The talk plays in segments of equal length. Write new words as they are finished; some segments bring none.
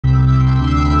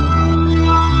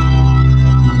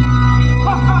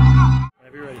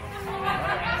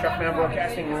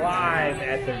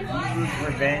at the Reaper's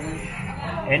Revenge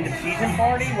end of season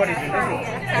party. What is it?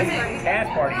 This is cast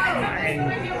party, and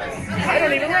I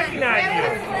don't even recognize you.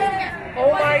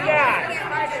 Oh my God!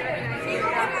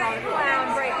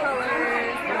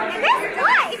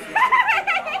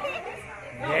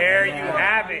 There you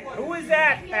have it. Who is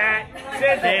that, Pat?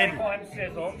 Sizzle. Call him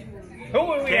Sizzle. Who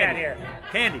are we at here?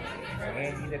 Candi.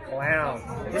 Candi the Clown.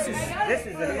 This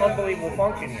is an unbelievable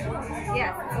function here.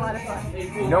 Yes, it's a lot of fun.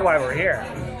 You know why we're here?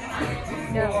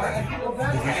 No.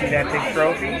 Did you see that big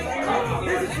trophy?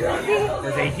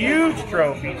 There's a huge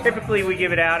trophy. Typically we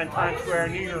give it out in Times Square,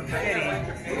 New York City,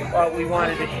 but we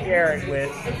wanted to share it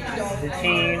with the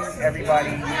team, everybody.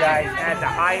 You guys had the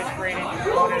highest rated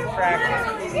component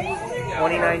attraction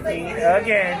 2019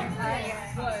 again.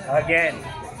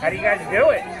 How do you guys do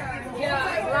it?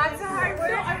 Lots of hard work,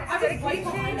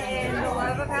 dedication, and a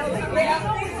love of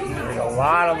Halloween. There's a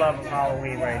lot of love of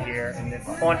Halloween right here, and the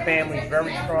Fun family is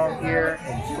very strong here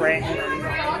in Scranton.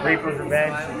 Reaper's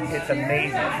Revenge, it's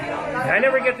amazing. And I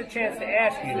never get the chance to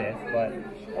ask you this, but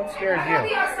what scares you?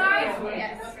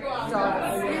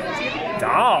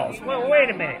 Dolls. Well, wait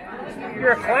a minute.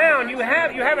 You're a clown. You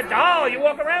have a doll. You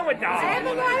walk around with dolls. I have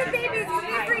a lot of babies.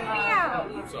 You freak me out.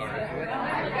 I'm sorry.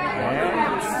 Yeah.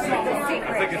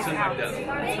 I think it's in my desk.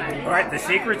 All right, the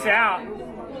secret's out.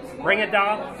 Bring a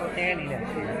doll for Candi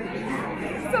next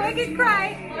year. So I can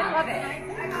cry. I love it.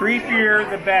 Creepier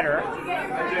the better. I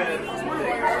did so much.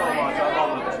 I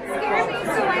love it. Scare me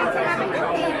so I can have a good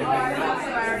day.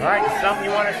 All right, something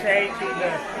you want to say to the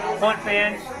Fun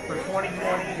fans for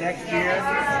 2020 next year,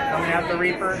 coming out the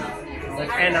Reapers?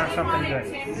 Let's end on something good.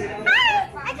 Hi!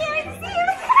 I can't wait to see you!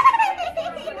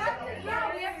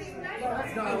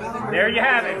 There you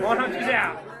have it. 100's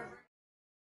out.